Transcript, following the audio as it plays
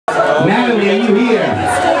Natalie, are you here?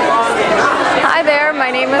 Hi there, my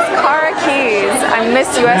name is Kahra. I'm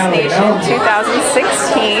Miss US Nation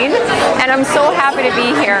 2016, and I'm so happy to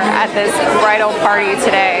be here at this bridal party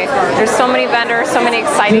today. There's so many vendors, so many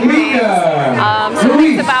exciting things. Some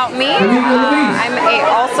things about me.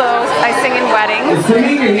 I sing in weddings,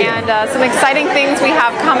 and some exciting things we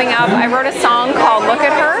have coming up. I wrote a song called Look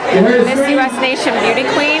at Her, Miss US Nation Beauty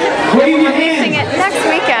Queen. We're releasing it next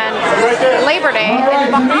weekend, Labor Day, in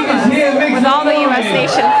the Bahamas with all the US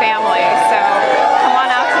Nation family. So come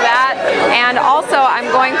on out to that. And also I'm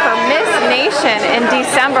going for Miss Nation in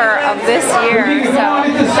December of this year. So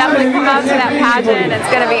definitely come out to that pageant. It's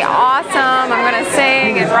going to be awesome. I'm going to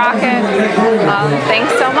sing and rock it.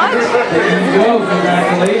 Thanks so much.